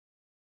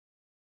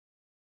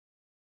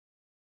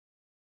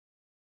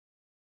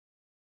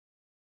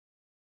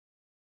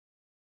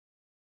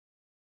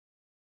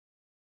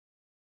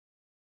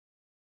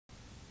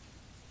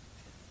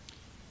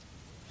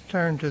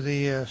turn to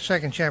the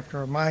second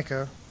chapter of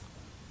Micah.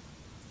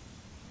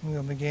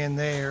 We'll begin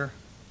there.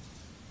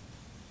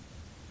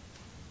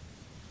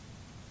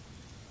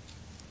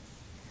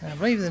 I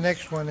believe the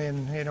next one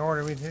in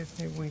order,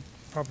 we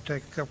probably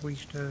take a couple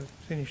weeks to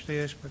finish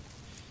this, but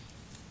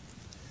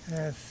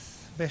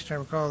best I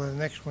recall, the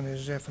next one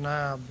is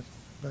Zephaniah,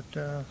 but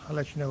I'll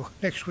let you know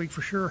next week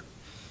for sure.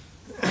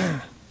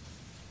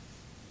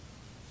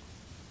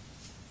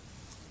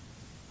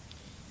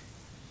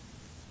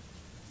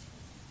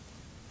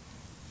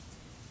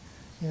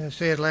 As I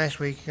said last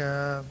week,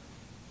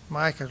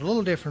 Micah is a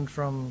little different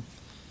from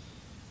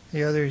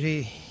the others.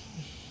 He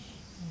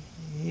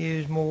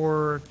is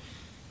more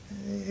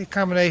a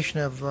combination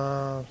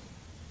of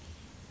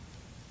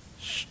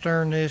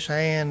sternness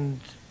and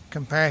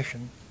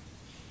compassion,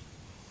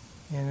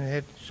 and it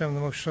had some of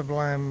the most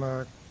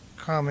sublime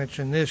comments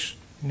in his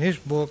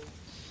book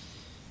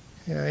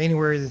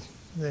anywhere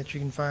that you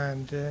can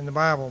find in the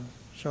Bible.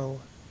 So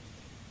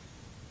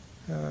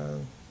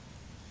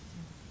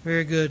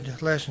very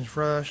good lessons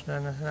for us,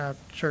 and I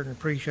certainly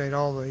appreciate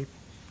all the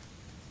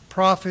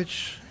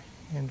prophets,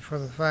 and for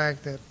the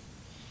fact that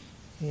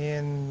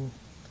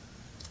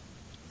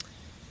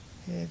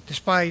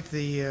despite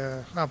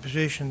the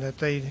opposition that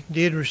they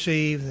did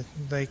receive,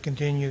 they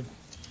continued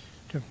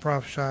to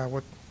prophesy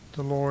what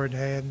the Lord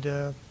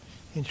had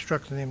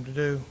instructed them to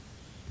do.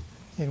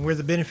 And we're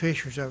the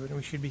beneficiaries of it, and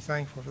we should be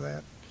thankful for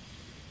that.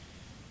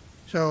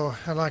 So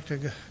I'd like to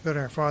go to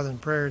our Father in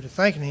prayer to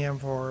thanking Him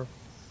for,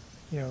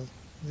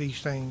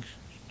 these things.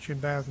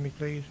 Should bow with me,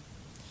 please.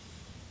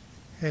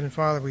 Heavenly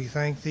Father, we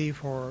thank Thee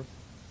for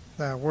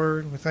Thy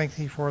Word. We thank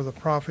Thee for the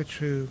prophets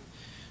who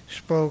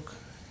spoke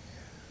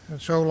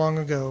so long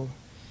ago,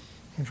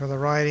 and for the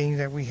writing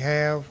that we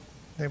have,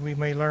 that we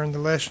may learn the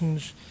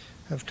lessons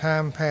of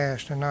time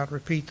past and not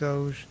repeat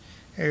those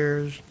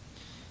errors,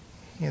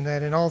 and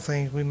that in all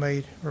things we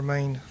may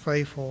remain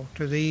faithful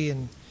to Thee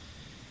and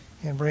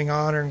bring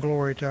honor and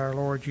glory to our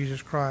Lord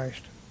Jesus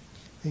Christ.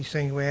 These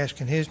things we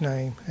ask in His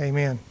name.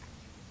 Amen.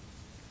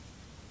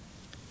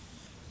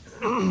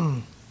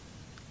 And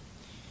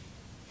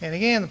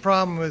again, the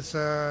problem with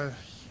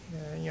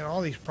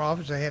all these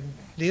prophets they had to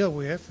deal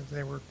with, that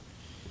they were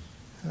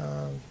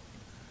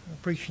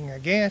preaching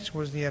against,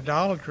 was the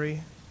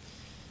idolatry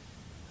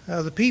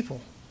of the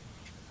people.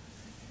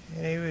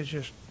 And it was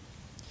just,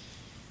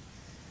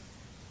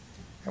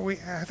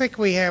 I think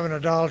we have an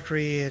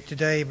idolatry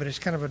today, but it's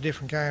kind of a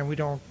different kind. We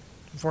don't,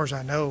 as far as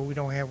I know, we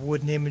don't have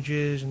wooden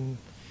images, and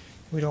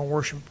we don't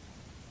worship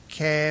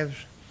calves.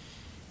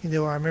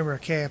 Though I remember a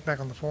calf back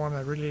on the farm I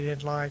really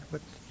didn't like,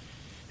 but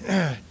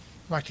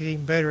liked it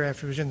even better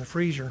after it was in the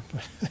freezer.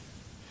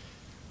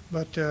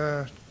 But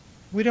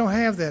we don't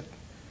have that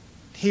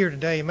here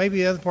today.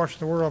 Maybe other parts of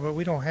the world, but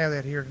we don't have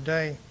that here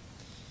today.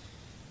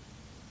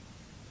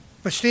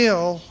 But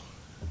still,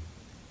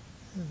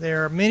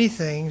 there are many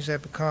things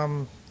that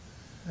become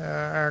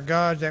our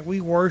gods that we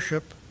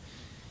worship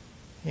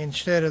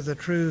instead of the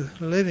true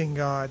living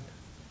God.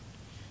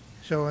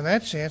 So in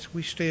that sense,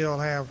 we still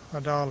have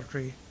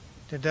idolatry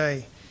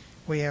today.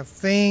 We have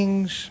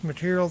things,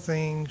 material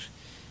things,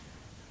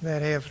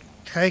 that have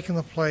taken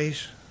the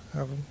place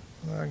of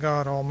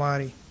God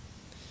Almighty.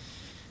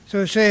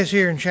 So it says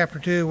here in chapter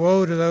 2,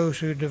 "Woe to those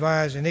who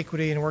devise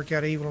iniquity and work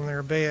out evil in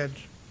their beds.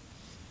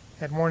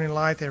 At morning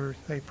light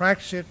they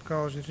practice it,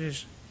 because it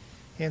is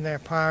in their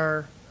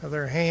power of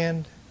their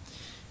hand."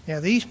 Now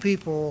these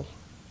people,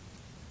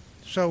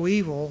 so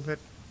evil that,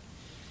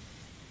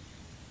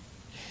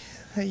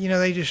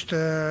 they just,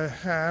 I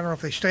don't know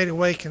if they stayed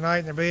awake at night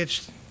in their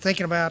beds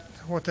thinking about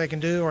what they can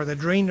do, or they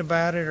dreamed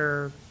about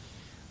it,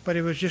 but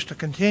it was just a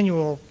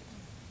continual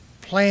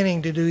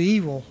planning to do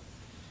evil.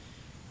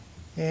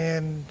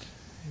 And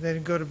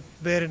they'd go to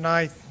bed at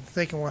night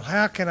thinking, well,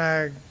 how can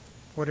I,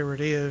 whatever it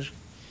is,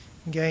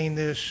 gain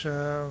this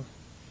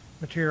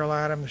material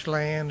item, this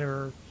land,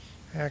 or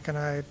how can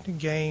I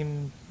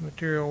gain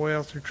material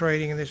wealth through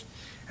trading and this?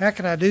 How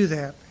can I do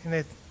that?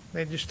 And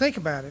they just think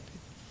about it.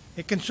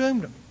 It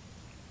consumed them.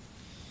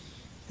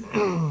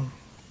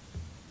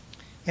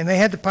 And they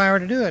had the power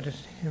to do it.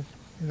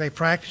 They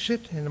practice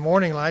it in the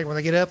morning light. When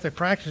they get up, they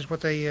practice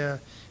what they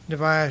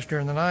devised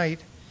during the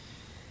night.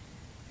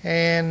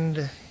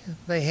 And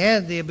they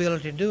had the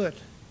ability to do it.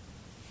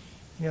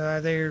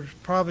 There's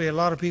probably a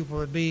lot of people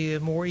that would be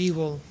more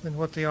evil than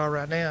what they are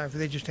right now if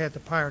they just had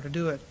the power to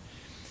do it.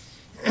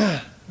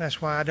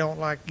 That's why I don't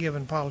like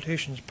giving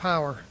politicians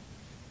power,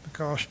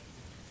 because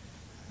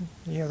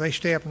they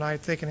stay up at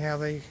night thinking how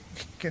they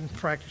can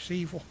practice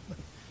evil.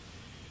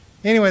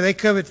 Anyway, they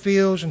covet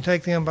fields and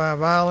take them by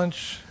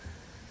violence.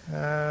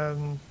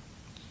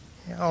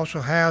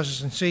 Also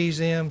houses and seize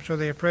them, so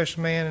they oppress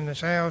a man in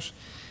his house,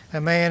 a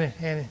man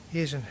and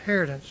his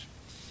inheritance.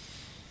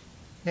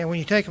 Now, when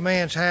you take a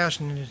man's house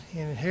and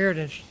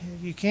inheritance,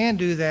 you can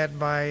do that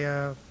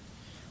by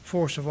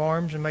force of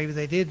arms, and maybe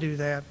they did do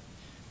that.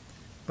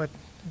 But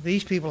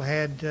these people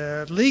had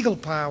legal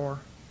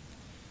power,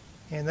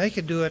 and they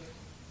could do it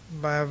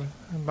by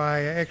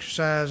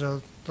exercise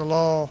of the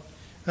law,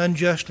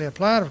 unjustly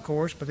applied, of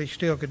course, but they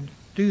still could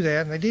do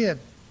that, and they did.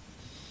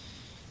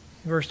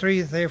 Verse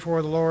 3,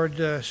 therefore the Lord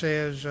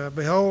says,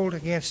 behold,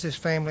 against this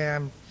family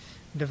I'm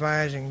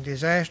devising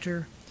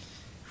disaster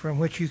from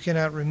which you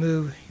cannot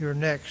remove your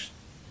necks.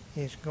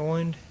 It's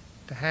going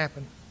to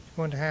happen. It's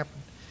going to happen.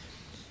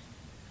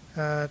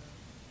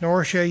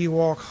 Nor shall you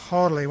walk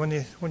haughtily. When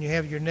you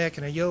have your neck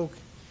in a yoke,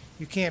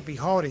 you can't be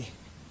haughty.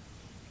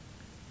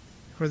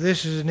 For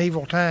this is an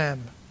evil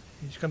time.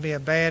 It's going to be a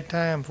bad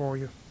time for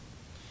you.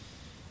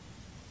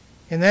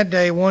 In that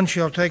day one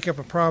shall take up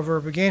a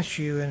proverb against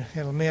you and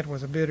lament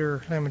with a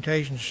bitter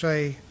lamentation,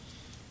 say,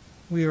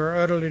 we are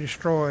utterly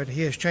destroyed.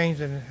 He has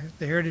changed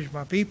the heritage of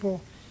my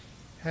people.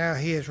 How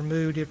he has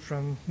removed it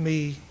from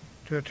me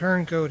to a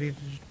turncoat. He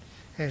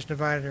has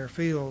divided our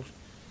fields.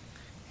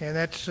 And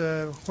that's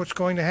what's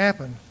going to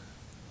happen.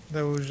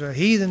 Those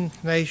heathen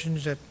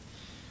nations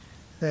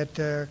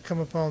that come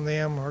upon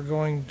them are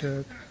going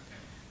to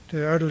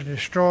utterly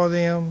destroy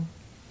them.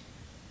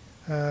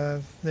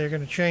 They're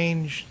going to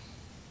change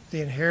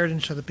the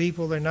inheritance of the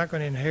people. They're not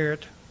going to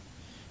inherit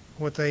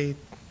what they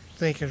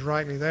think is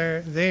rightly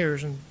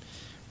theirs. And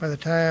by the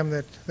time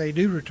that they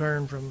do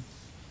return from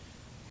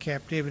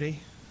captivity,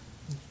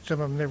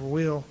 some of them never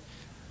will,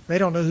 they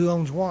don't know who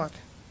owns what.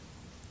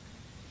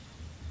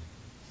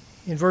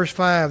 In verse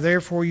 5,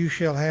 therefore you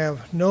shall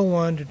have no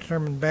one to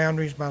determine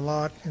boundaries by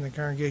lot in the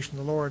congregation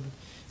of the Lord.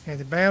 And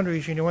the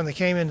boundaries, when they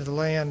came into the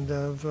land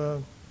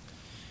of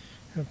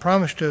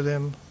promised to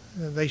them,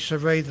 they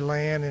surveyed the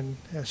land and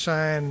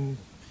assigned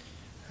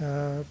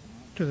to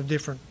the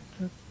different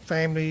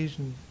families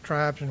and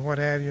tribes and what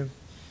have you,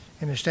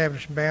 and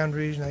established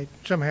boundaries. And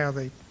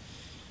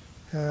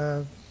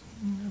they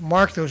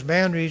marked those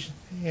boundaries,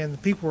 and the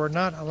people were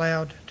not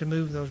allowed to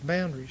move those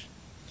boundaries.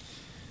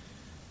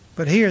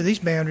 But here, these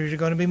boundaries are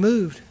going to be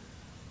moved.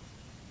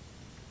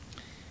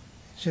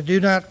 So do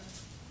not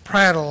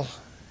prattle,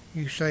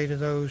 you say to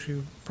those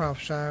who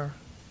prophesy.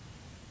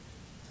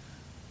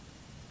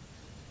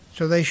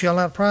 So they shall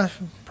not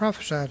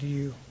prophesy to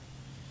you.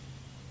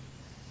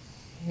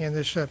 And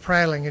this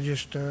prattling is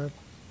just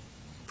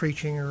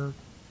preaching or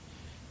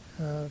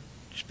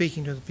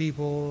speaking to the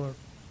people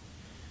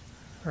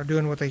or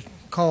doing what they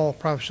call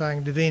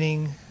prophesying,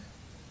 divining,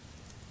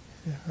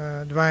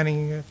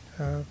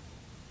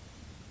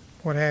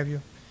 what have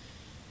you.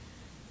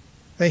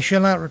 They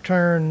shall not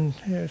return,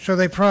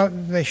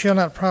 they shall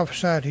not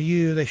prophesy to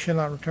you, they shall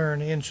not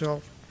return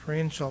insult for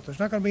insult. There's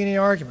not going to be any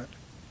argument.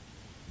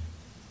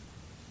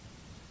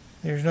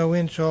 There's no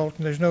insult,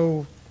 and there's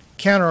no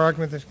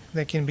counter-argument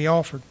that can be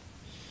offered.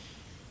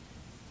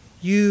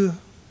 You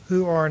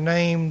who are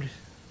named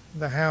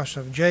the house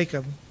of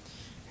Jacob,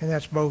 and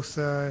that's both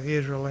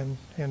Israel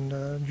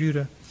and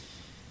Judah,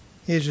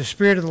 is the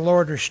Spirit of the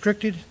Lord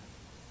restricted?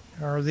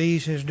 Are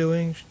these his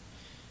doings?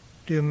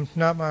 Do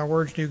not my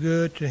words do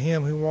good to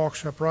him who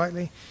walks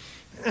uprightly?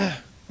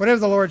 Whatever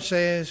the Lord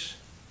says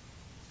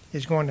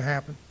is going to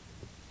happen.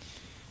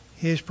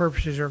 His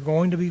purposes are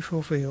going to be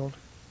fulfilled.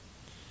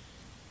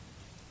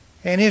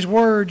 And his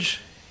words,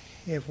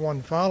 if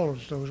one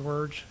follows those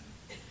words,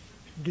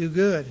 do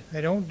good.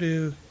 They don't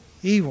do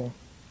evil.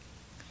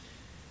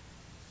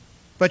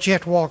 But you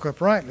have to walk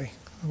uprightly.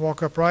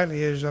 Walk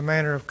uprightly is a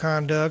manner of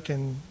conduct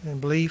and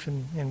belief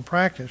and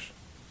practice.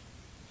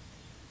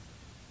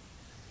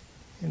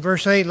 In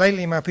verse 8,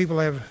 lately my people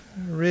have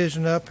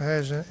risen up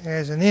as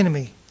an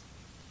enemy.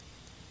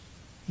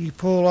 You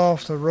pull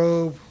off the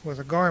robe with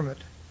a garment.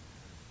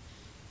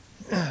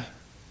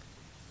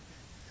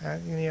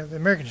 The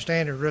American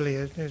Standard really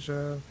is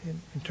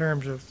in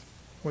terms of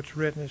what's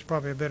written, is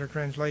probably a better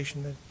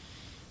translation than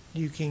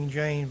New King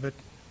James, but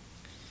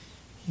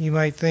you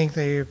might think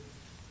when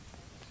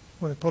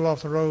they pull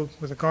off the robe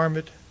with a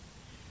garment,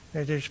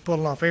 they're just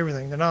pulling off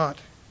everything. They're not.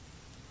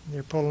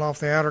 They're pulling off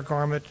the outer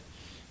garment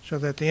so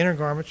that the inner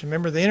garments,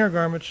 remember the inner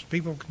garments,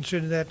 people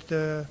consider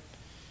that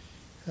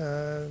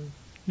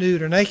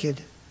nude or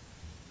naked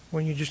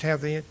when you just have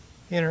the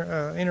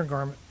inner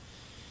garment.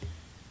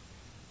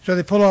 So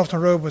they pull off the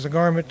robe with a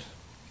garment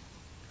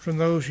from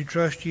those who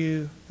trust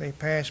you. They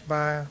pass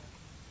by.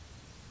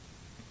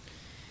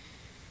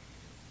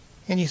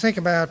 And you think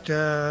about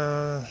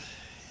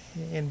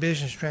in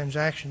business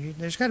transaction,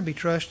 there's got to be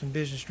trust in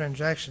business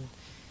transaction.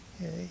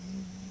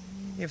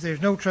 If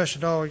there's no trust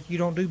at all, you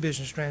don't do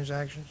business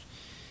transactions.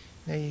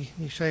 Now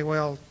you say,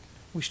 well,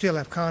 we still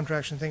have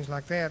contracts and things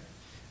like that.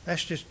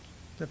 That's just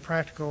the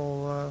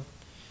practical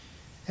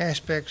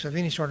aspects of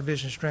any sort of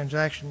business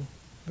transaction,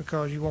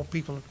 because you want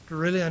people to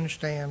really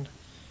understand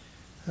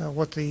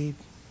what the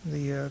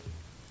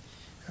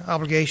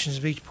obligations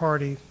of each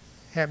party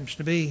happens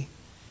to be.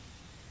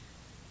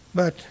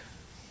 But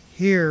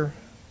here,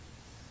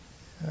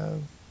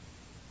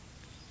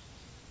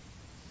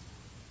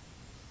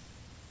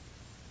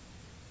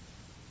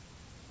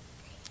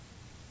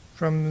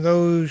 from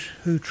those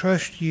who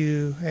trust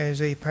you as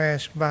they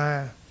pass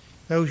by,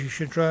 those you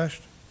should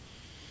trust,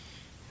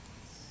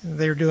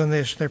 they're doing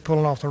this, they're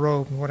pulling off the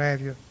robe and what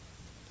have you.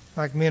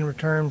 Like men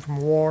return from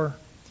war,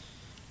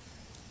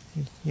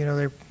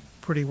 they're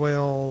pretty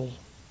well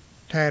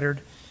tattered.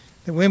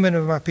 The women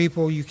of my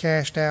people you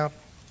cast out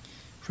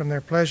from their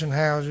pleasant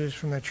houses,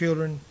 from their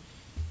children.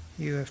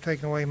 You have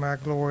taken away my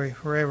glory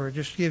forever. It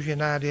just gives you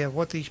an idea of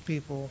what these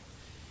people,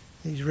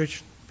 these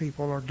rich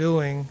people, are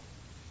doing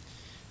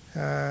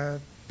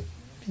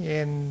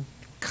in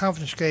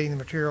confiscating the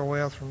material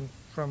wealth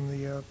from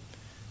the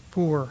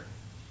poor.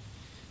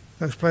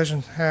 Those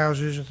pleasant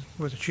houses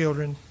with the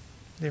children,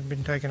 they've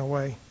been taken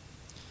away.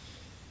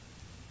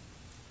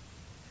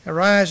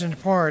 Arise and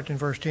depart in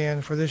verse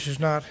 10, for this is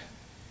not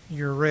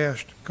your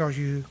rest, because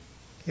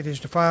it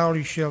is defiled,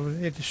 it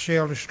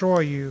shall destroy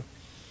you,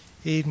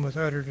 even with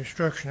utter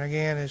destruction.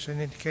 Again, it's an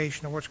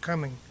indication of what's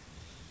coming.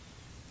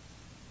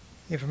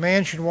 If a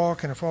man should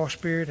walk in a false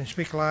spirit and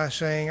speak a lie,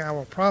 saying, I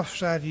will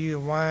prophesy to you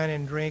of wine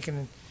and drink,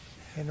 and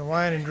the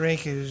wine and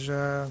drink is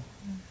a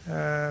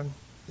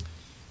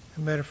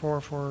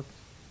metaphor for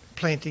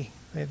plenty.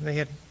 They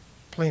had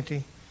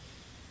plenty.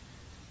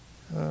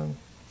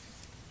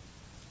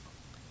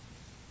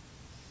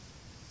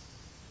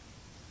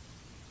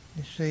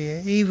 You see,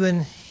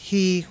 even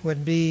he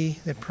would be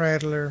the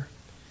prattler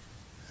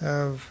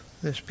of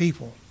this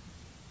people.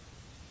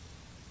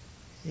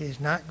 It is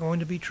not going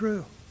to be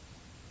true.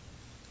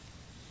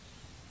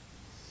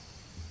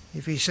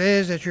 If he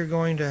says that you're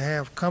going to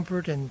have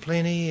comfort and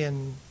plenty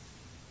and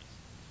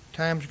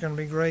times are going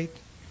to be great,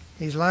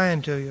 he's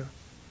lying to you.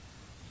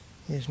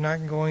 It's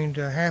not going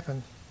to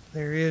happen.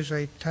 There is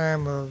a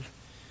time of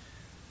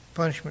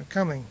punishment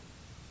coming.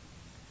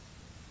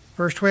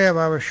 Verse 12,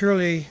 I will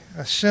surely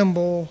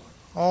assemble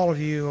all of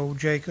you, O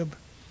Jacob,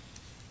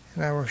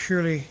 and I will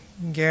surely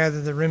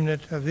gather the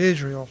remnant of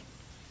Israel.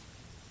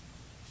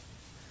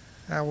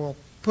 I will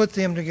put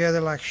them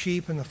together like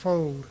sheep in the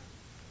fold,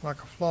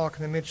 like a flock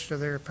in the midst of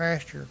their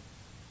pasture.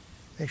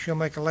 They shall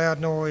make a loud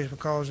noise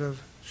because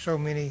of so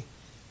many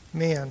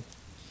men.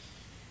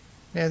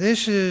 Now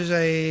this is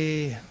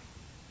a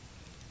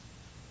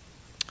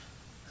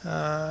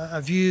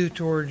view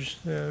towards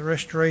the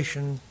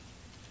restoration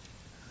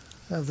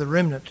of the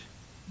remnant.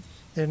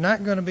 They're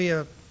not going to be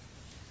a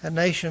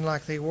nation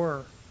like they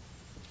were,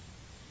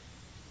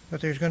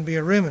 but there's going to be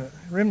a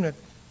remnant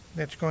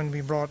that's going to be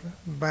brought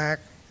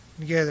back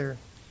together,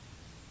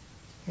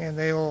 and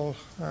they're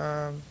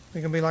going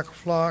to be like a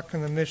flock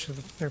in the midst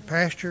of their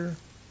pasture.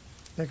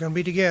 They're going to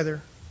be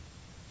together.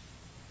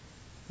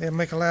 They'll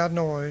make a loud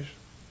noise,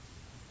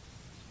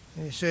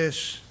 and it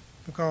says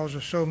because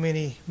of so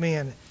many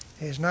men.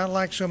 It's not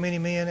like so many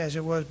men as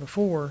it was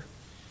before,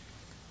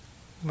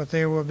 but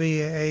there will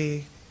be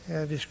a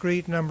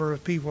discrete number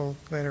of people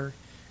that are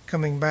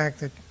coming back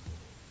that,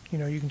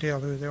 you can tell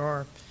who they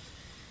are.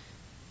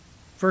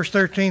 Verse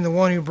 13, the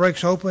one who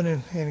breaks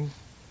open and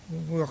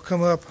will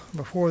come up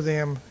before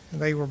them,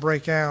 and they will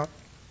break out,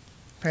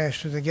 pass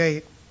through the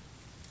gate,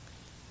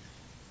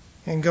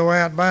 and go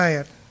out by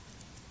it.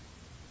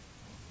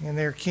 And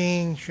their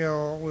king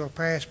will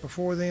pass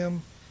before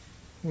them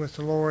with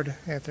the Lord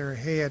at their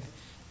head.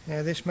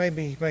 Now this may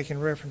be making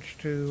reference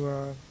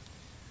to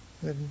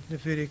the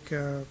Davidic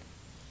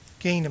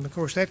kingdom. Of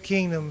course, that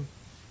kingdom,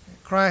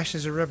 Christ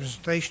is a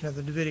representation of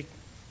the Davidic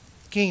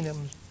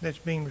kingdom that's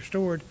being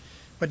restored,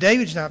 but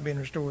David's not being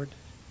restored.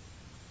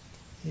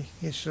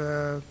 It's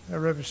a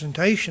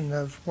representation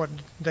of what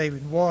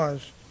David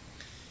was.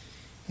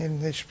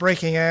 And it's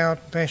breaking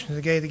out, passing through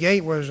the gate. The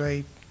gate was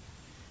a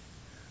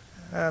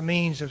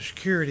means of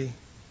security,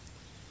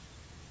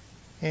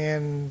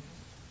 and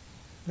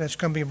that's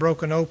going to be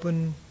broken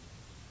open.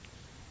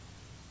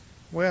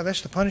 Well,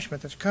 that's the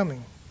punishment that's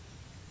coming.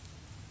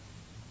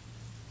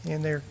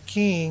 And their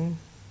king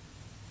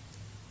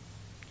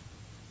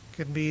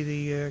could be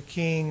the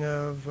king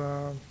of,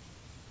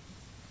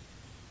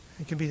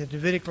 it could be the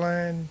Davidic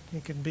line,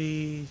 it could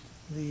be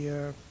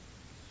the,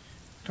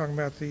 talking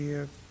about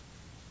the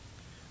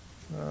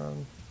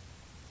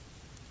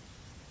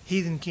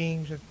heathen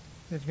kings that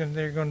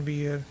they're going to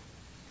be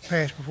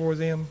passed before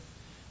them.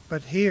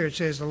 But here it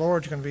says the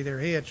Lord's going to be their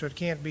head, so it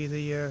can't be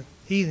the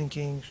heathen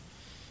kings.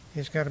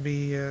 It's got to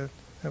be of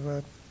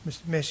a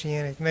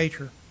messianic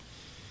nature.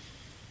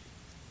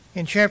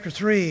 In chapter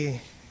 3,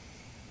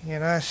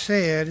 and I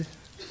said,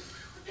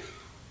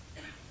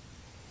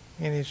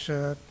 and it's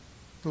the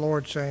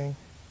Lord saying,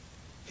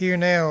 hear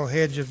now,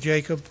 heads of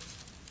Jacob,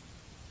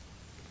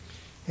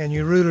 and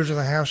you rulers of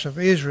the house of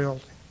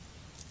Israel,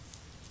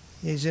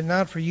 is it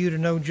not for you to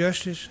know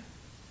justice?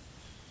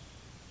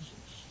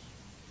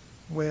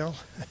 Well,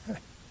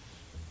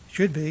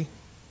 should be.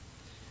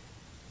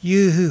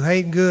 You who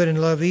hate good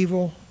and love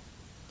evil,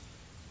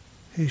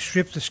 who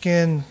strip the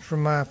skin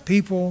from my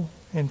people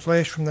and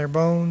flesh from their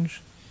bones,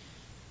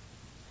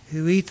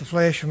 who eat the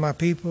flesh of my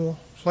people,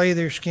 flay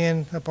their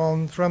skin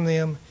from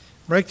them,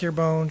 break their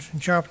bones,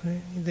 and chop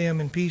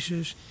them in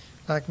pieces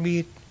like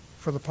meat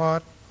for the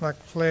pot, like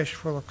flesh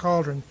for the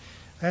cauldron.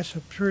 That's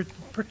a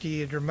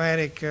pretty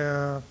dramatic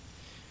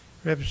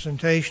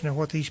representation of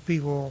what these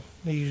people,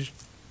 these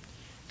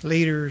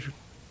leaders,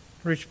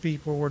 rich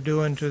people, were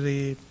doing to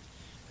the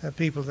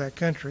people of that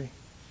country.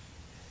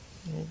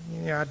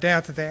 I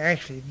doubt that they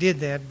actually did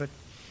that, but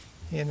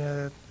in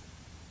an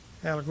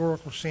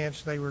allegorical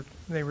sense, they were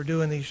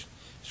doing these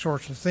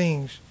sorts of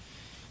things.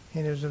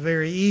 and it was a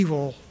very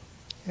evil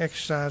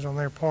exercise on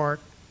their part.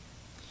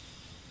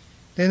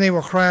 Then they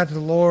will cry to the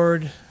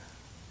Lord.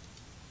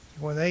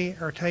 When they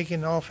are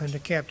taken off into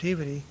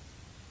captivity,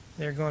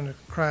 they're going to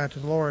cry to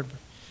the Lord.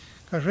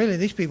 Because really,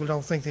 these people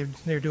don't think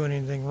they're doing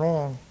anything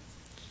wrong,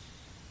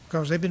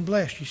 because they've been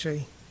blessed, you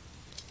see.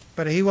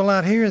 But he will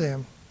not hear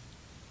them.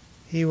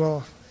 He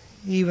will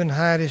even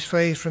hide his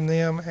face from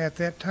them at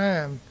that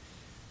time,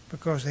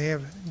 because they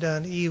have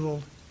done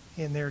evil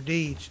in their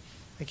deeds.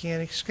 They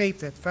can't escape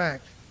that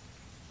fact.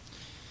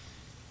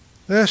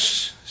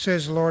 Thus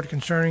says the Lord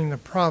concerning the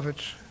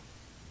prophets.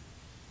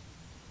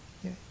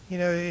 You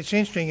know, it's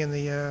interesting in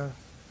the, at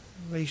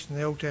least in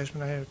the Old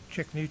Testament, I have to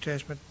check the New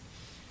Testament,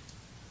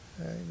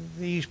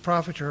 these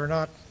prophets are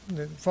not,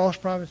 the false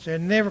prophets, they're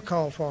never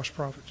called false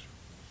prophets.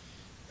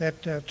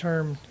 That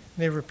term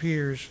never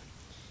appears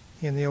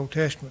in the Old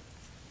Testament.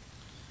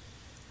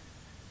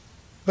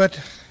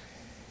 But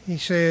he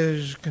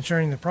says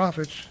concerning the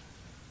prophets,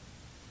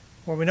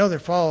 well, we know they're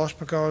false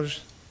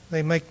because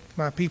they make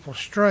my people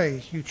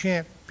stray. You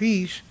chant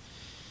peace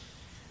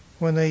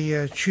when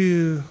they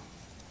chew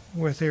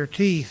with their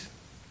teeth.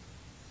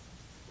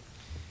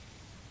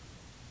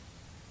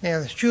 Now,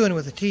 this chewing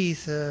with the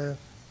teeth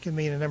can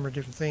mean a number of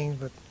different things,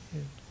 but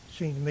it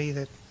seems to me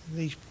that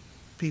these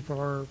people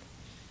are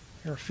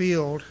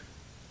filled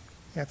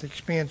at the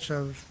expense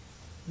of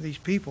these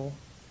people.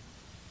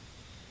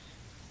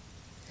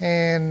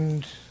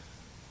 And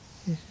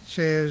it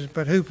says,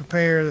 but who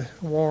prepare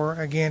war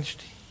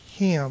against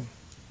him,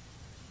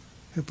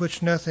 who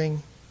puts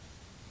nothing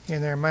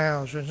in their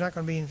mouths? There's not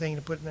going to be anything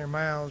to put in their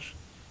mouths,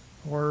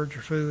 words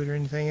or food or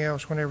anything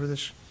else, whenever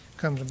this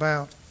comes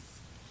about.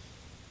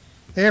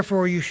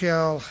 Therefore you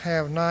shall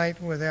have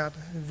night without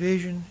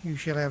vision, you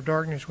shall have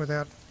darkness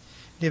without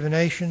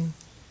divination.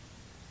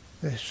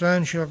 The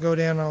sun shall go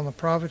down on the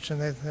prophets,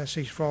 and that's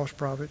these false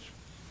prophets,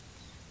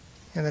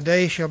 and the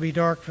day shall be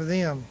dark for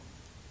them.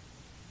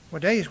 Well,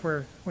 day is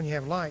when you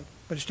have light,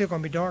 but it's still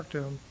going to be dark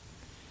to them.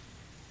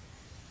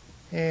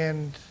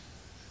 And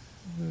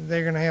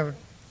they're going to have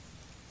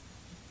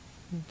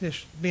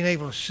this being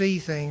able to see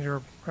things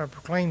or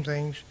proclaim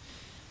things.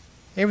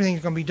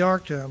 Everything's going to be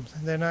dark to them.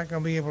 They're not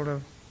going to be able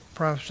to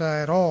prophesy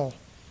at all.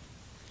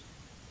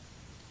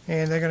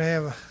 And they're going to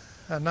have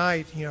a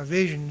night,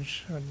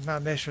 visions,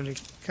 not necessarily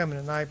coming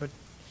at night, but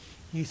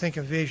you think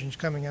of visions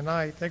coming at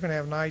night. They're going to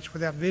have nights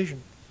without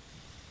vision.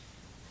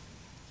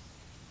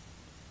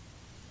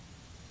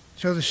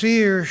 So the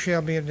seer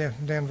shall be,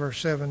 down verse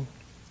 7,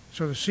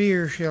 so the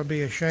seer shall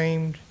be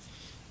ashamed.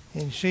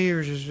 And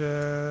seers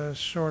is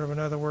sort of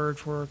another word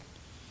for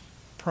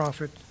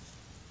prophet.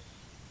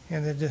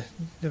 And the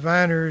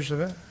diviners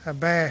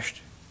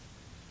abashed.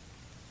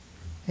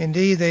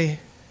 Indeed, they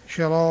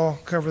shall all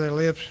cover their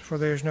lips, for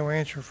there is no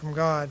answer from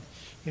God.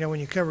 When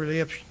you cover your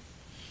lips,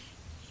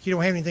 you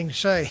don't have anything to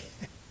say.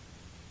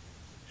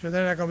 So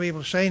they're not going to be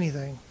able to say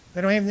anything.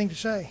 They don't have anything to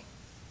say.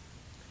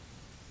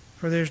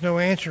 For there's no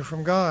answer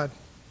from God.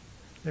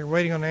 They're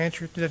waiting on the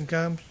answer. It doesn't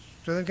come,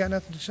 so they've got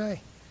nothing to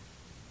say.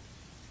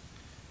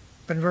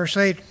 But in verse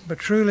 8, but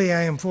truly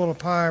I am full of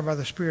power by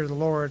the Spirit of the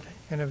Lord,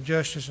 and of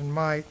justice and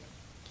might,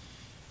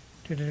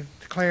 to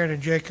declare to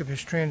Jacob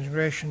his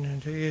transgression,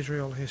 and to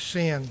Israel his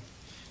sin.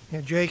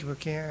 Jacob,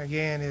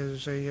 again,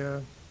 is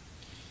a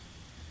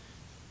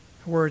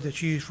word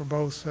that's used for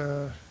both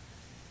the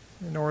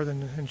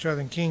northern and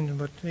southern kingdom,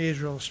 but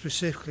Israel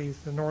specifically,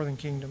 the northern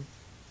kingdom.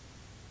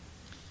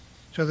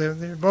 So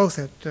they're both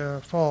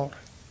at fault.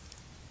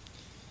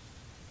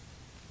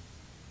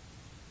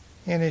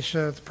 And it's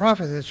the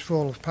prophet that's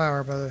full of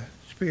power by the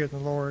Spirit of the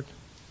Lord.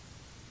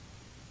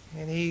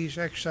 And he's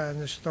exercising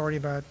this authority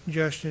by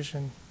justice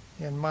and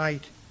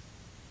might.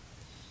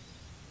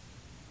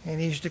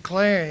 And he's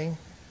declaring,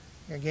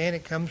 again,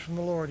 it comes from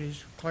the Lord,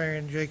 he's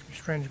declaring Jacob's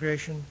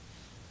transgression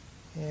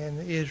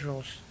and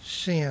Israel's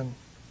sin.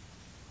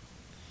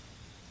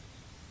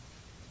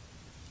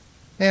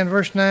 Now in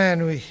verse 9,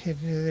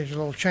 there's a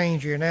little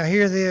change here. Now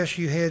hear this,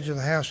 you heads of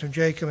the house of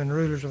Jacob and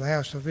rulers of the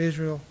house of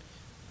Israel,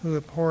 who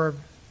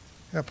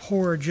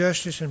abhor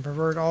justice and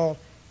pervert all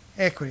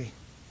equity,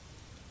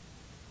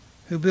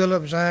 who build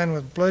up Zion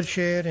with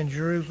bloodshed and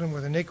Jerusalem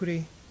with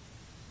iniquity.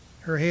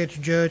 Her heads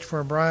judge for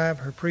a bribe,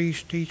 her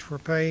priests teach for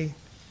pay,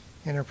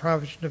 and her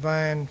prophets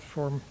divine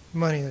for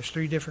money. There's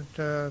three different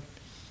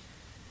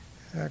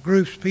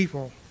groups of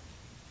people.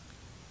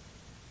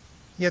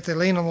 Yet they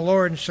lean on the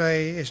Lord and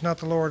say, it's not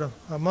the Lord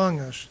among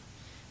us.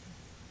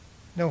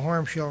 No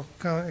harm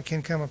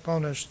can come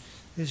upon us.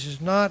 This is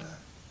not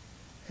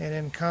an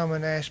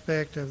uncommon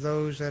aspect of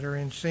those that are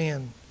in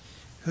sin,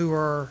 who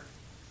are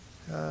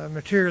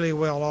materially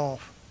well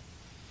off.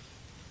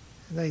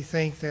 They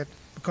think that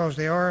because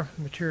they are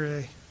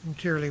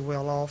materially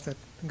well off, that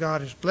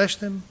God has blessed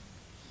them,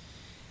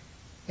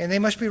 and they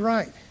must be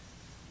right.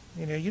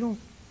 You don't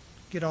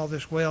get all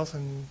this wealth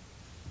and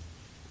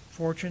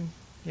fortune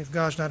if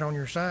God's not on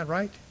your side,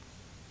 right?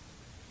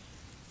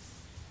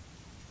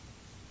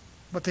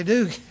 But they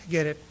do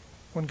get it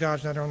when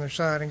God's not on their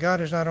side, and God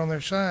is not on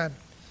their side.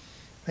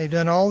 They've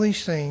done all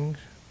these things,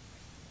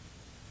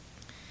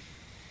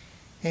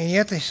 And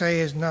yet they say,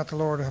 is not the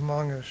Lord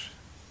among us?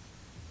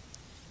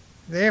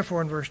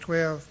 Therefore, in verse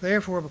 12,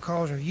 therefore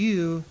because of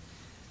you,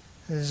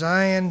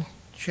 Zion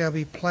shall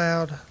be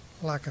plowed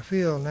like a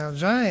field. Now,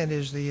 Zion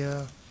is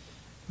the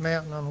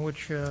mountain on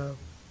which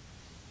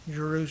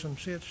Jerusalem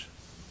sits.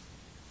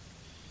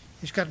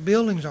 It's got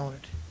buildings on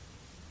it,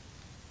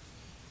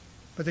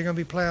 but they're going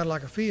to be plowed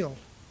like a field.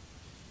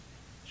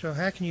 So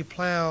how can you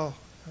plow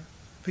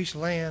a piece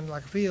of land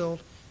like a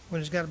field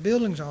when it's got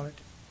buildings on it?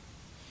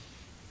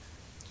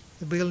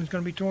 The building's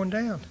going to be torn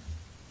down.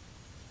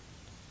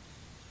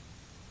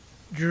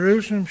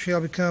 Jerusalem shall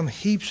become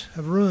heaps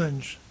of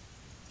ruins.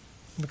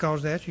 Because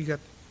of that, you got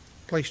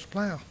a place to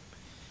plow.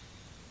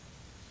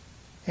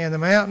 And the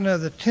mountain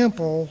of the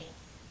temple,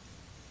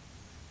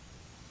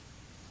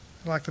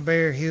 like the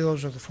bare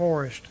hills of the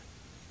forest.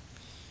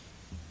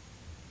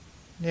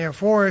 Now,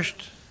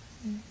 forest,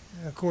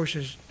 of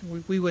course,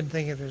 we wouldn't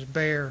think of it as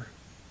bare,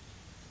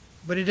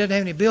 but it doesn't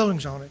have any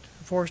buildings on it.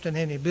 The forest doesn't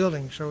have any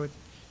buildings, so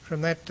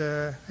from that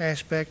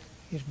aspect,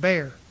 it's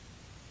bare.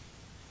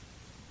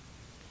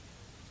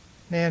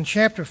 Now, in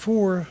chapter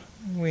 4,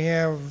 we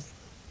have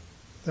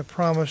the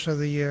promise of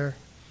the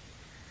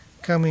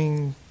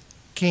coming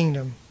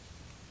kingdom.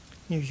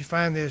 You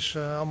find this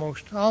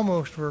almost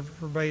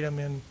verbatim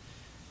in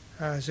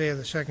Isaiah,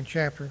 the 2nd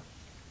chapter.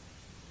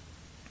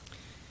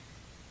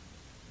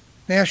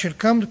 Now should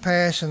come to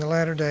pass in the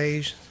latter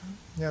days.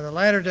 Now the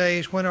latter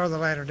days, when are the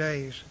latter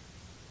days?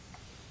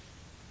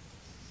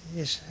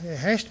 It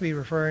has to be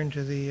referring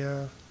to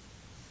the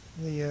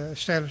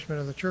establishment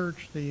of the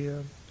church,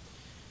 the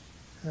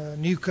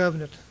new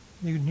covenant.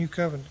 New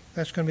covenant.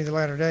 That's going to be the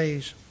latter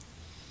days.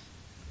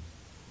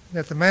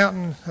 That the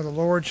mountain of the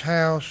Lord's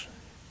house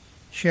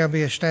shall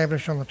be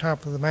established on the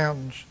top of the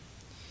mountains.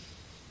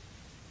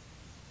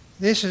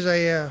 This is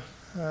an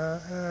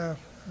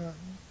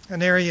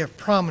area of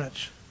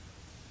prominence.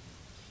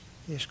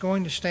 It's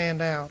going to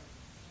stand out.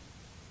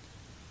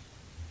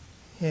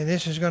 And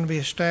this is going to be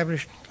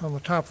established on the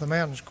top of the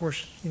mountains. Of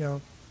course,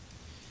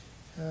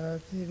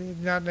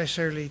 not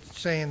necessarily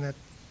saying that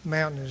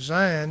mountain is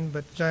Zion,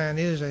 but Zion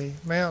is a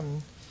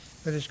mountain,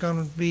 but it's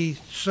going to be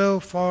so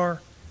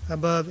far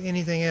above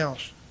anything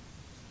else.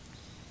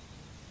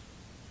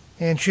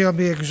 And shall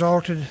be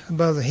exalted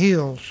above the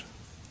hills,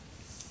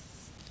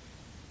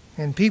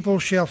 and people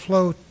shall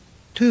flow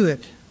to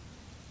it.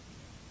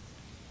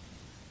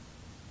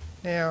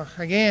 Now,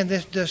 again,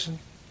 this doesn't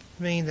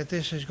mean that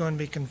this is going to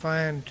be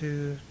confined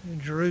to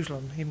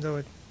Jerusalem, even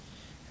though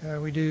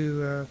we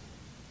do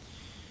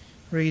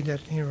read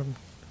that in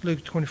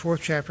Luke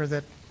 24th chapter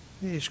that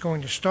it's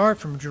going to start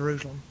from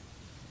Jerusalem,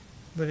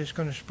 but it's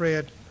going to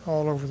spread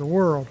all over the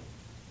world.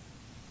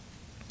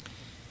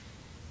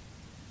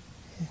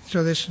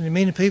 So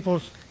many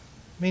peoples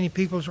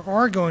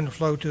are going to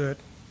flow to it,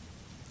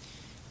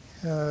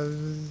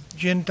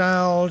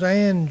 Gentiles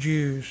and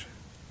Jews.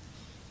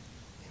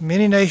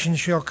 Many nations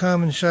shall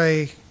come and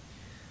say,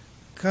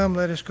 come,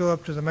 let us go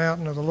up to the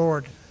mountain of the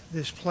Lord.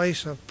 This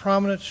place of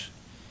prominence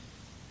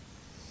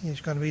is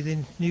going to be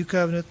the new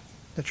covenant,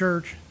 the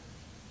church.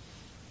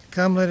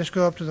 Come, let us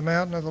go up to the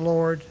mountain of the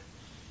Lord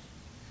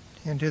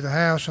and to the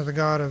house of the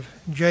God of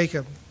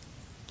Jacob.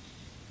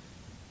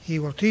 He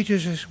will teach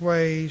us his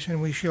ways, and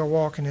we shall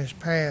walk in his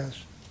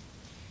paths.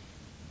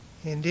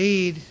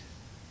 Indeed,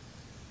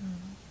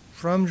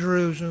 from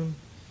Jerusalem,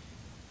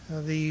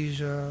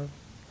 these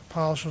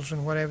apostles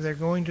and whatever, they're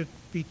going to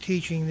be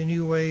teaching the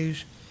new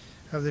ways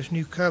of this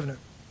new covenant.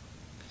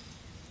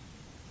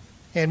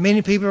 And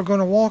many people are going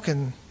to walk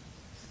in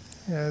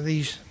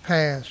these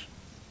paths.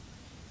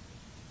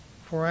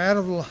 For out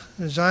of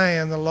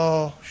Zion the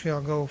law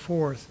shall go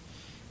forth.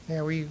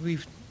 Now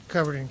we've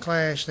covered in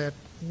class that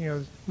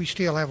we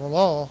still have a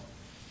law,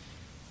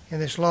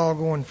 and this law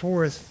going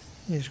forth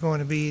is going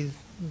to be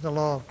the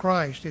law of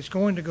Christ. It's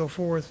going to go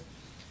forth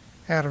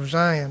out of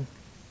Zion.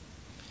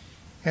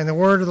 And the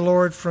word of the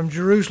Lord from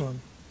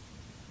Jerusalem.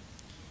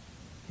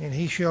 And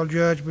he shall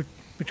judge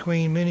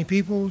between many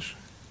peoples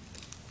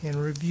and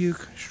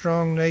rebuke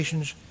strong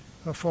nations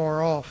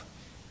afar off.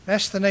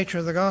 That's the nature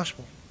of the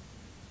gospel.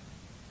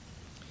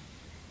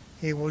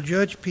 He will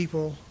judge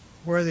people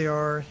where they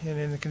are and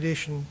in the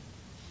condition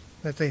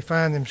that they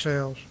find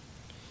themselves.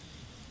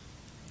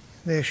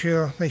 They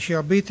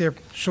shall beat their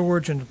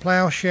swords into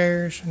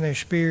plowshares and their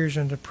spears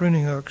into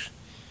pruning hooks.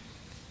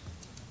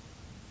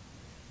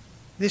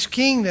 This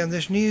kingdom,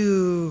 this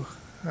new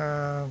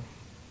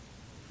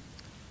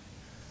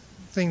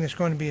thing that's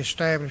going to be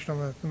established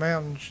on the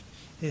mountains,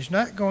 is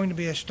not going to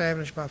be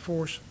established by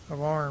force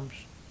of arms.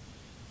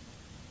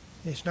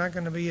 It's not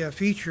going to be a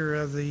feature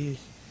of the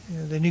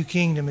new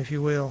kingdom, if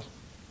you will.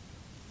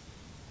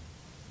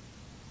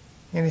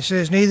 And it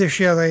says, neither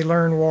shall they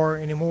learn war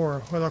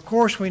anymore. Well, of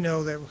course we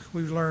know that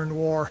we've learned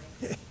war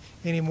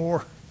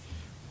anymore.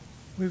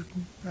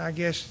 I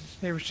guess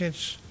ever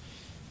since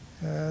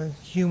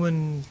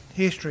human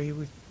history,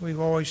 we've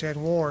always had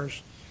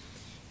wars.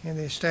 And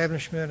the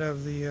establishment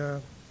of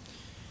the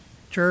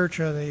church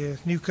or the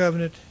new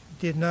covenant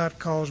did not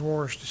cause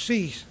wars to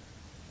cease.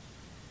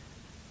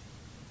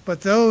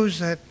 But those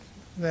that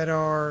that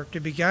are to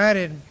be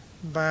guided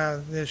by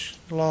this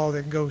law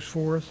that goes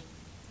forth.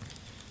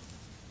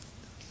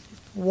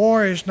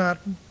 War is not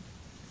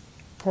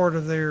part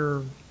of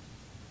their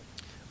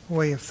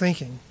way of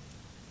thinking.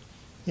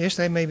 Yes,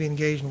 they may be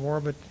engaged in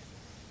war,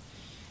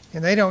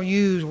 and they don't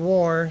use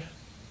war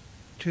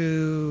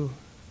to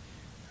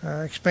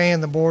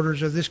expand the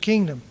borders of this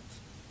kingdom.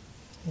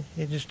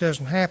 It just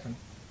doesn't happen.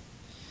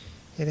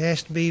 It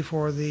has to be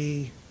for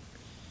the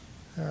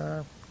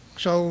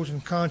souls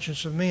and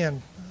conscience of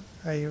men,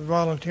 a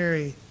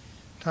voluntary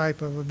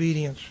type of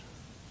obedience.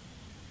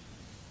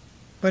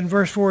 But in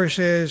verse 4 it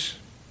says,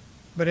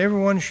 "But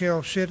everyone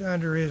shall sit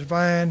under his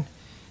vine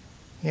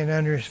and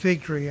under his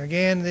fig tree."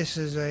 Again, this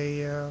is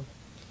a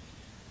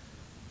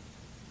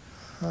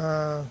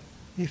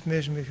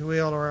euphemism, if you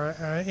will, or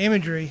an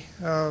imagery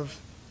of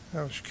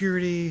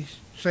security,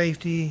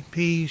 safety,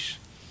 peace.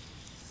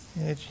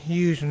 And it's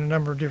used in a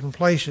number of different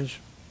places.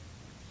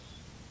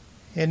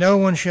 "And no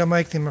one shall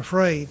make them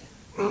afraid."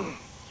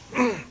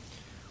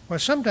 Well,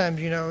 sometimes,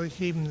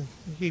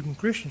 even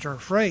Christians are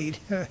afraid.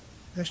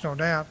 There's no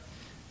doubt.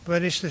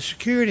 But it's the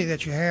security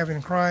that you have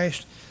in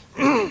Christ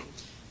and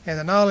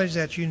the knowledge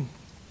that you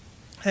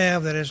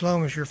have that as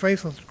long as you're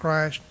faithful to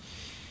Christ,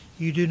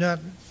 you do not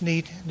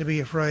need to be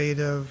afraid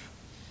of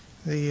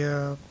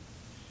the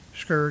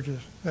scourge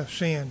of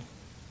sin.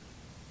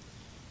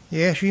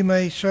 Yes, you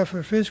may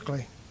suffer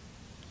physically,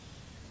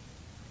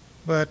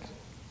 but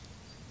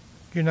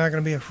you're not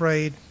going to be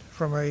afraid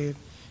from a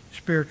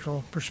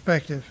spiritual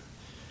perspective.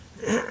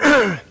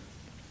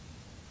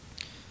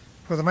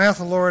 "For the mouth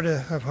of the Lord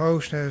of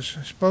hosts has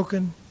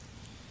spoken,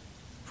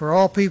 for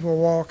all people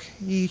walk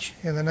each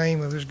in the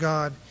name of his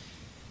God."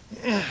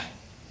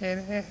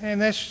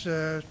 And that's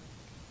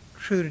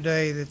true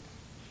today, that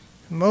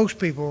most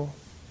people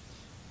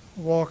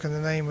walk in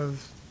the name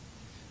of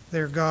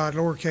their God,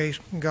 lowercase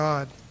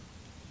God,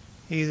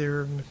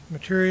 either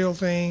material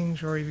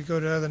things, or if you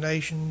go to other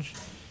nations,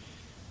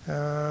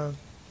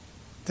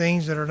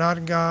 things that are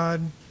not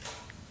God,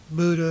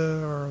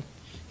 Buddha or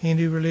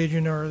Hindu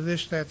religion or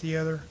this, that, the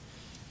other,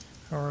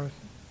 or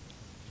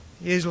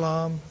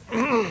Islam.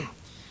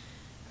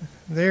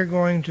 They're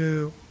going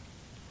to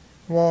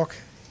walk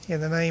in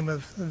the name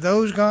of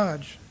those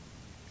gods.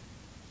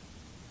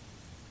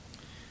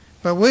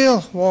 But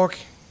we'll walk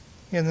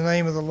in the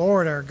name of the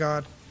Lord our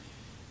God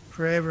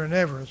forever and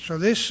ever. So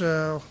this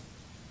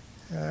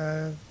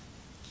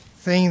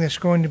thing that's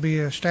going to be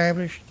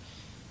established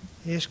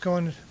is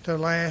going to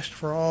last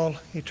for all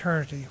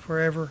eternity,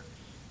 forever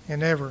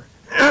and ever.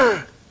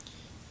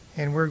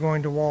 And we're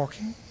going to walk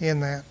in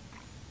that.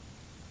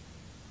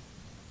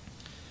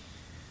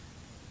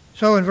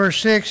 So in verse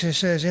 6 it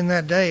says, "In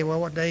that day,"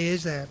 well, what day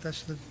is that?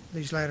 That's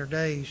these latter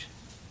days.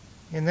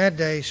 "In that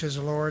day, says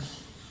the Lord,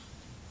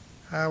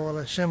 I will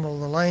assemble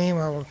the lame,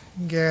 I will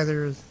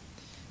gather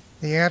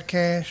the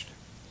outcast,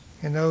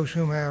 and those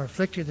whom I have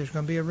afflicted." There's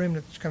going to be a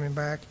remnant that's coming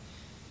back.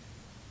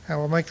 "I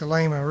will make the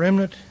lame a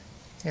remnant,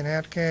 and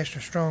outcast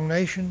a strong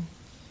nation.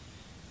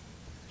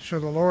 So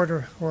the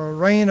Lord will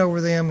reign over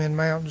them in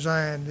Mount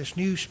Zion." This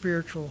new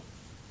spiritual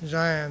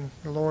Zion,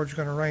 the Lord's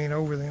going to reign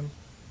over them.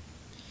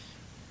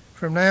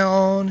 "From now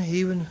on,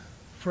 even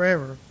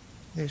forever."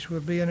 This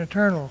will be an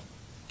eternal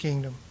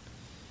kingdom.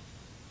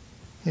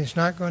 It's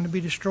not going to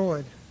be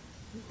destroyed.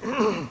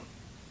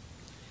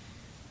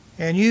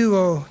 "And you,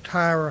 O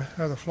Tyre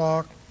of the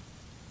flock,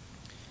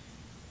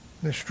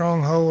 the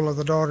stronghold of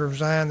the daughter of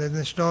Zion," and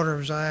this daughter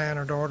of Zion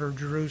or daughter of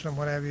Jerusalem,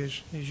 whatever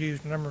is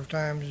used a number of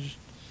times.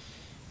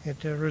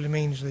 It really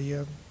means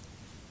the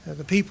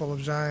people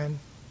of Zion.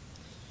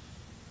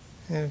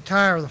 And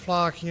Tyre of the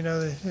flock,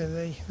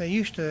 they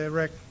used to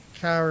erect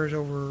towers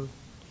over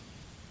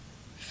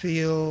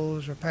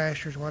fields or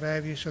pastures, what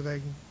have you, so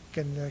they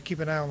can keep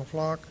an eye on the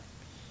flock.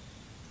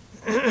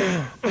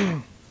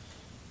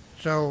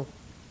 So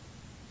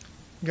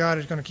God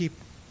is going to keep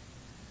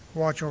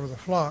watch over the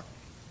flock.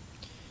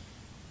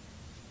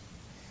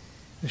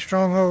 "The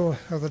stronghold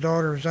of the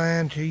daughter of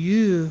Zion, to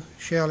you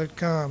shall it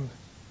come.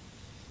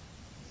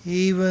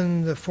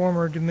 Even the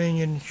former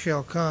dominion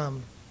shall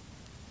come."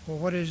 Well,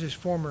 what is this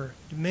former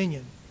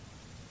dominion?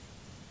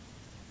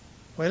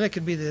 Well, it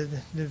could be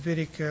the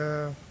Davidic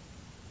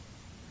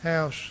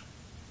house.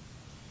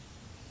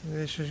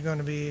 This is going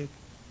to be,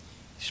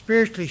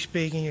 spiritually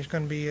speaking, it's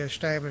going to be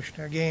established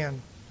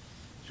again.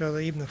 So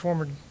that even the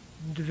former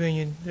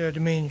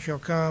dominion shall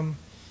come.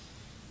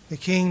 The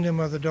kingdom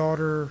of the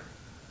daughter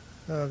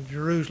of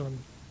Jerusalem.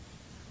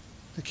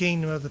 The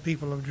kingdom of the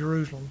people of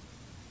Jerusalem.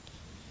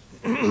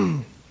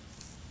 "And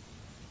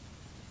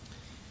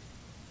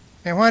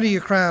why do you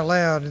cry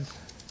aloud?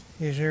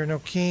 Is there no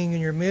king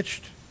in your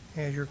midst?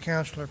 Has your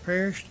counselor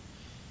perished?"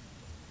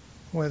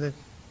 Well,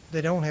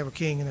 they don't have a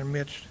king in their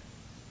midst,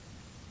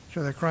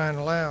 so they're crying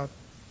aloud.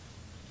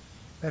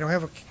 They don't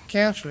have a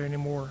counselor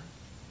anymore.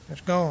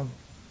 It's gone.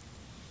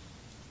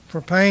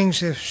 "For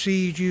pangs have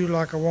seized you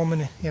like a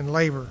woman in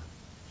labor."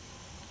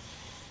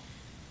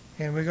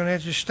 And we're going to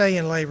have to stay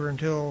in labor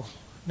until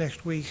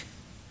next week.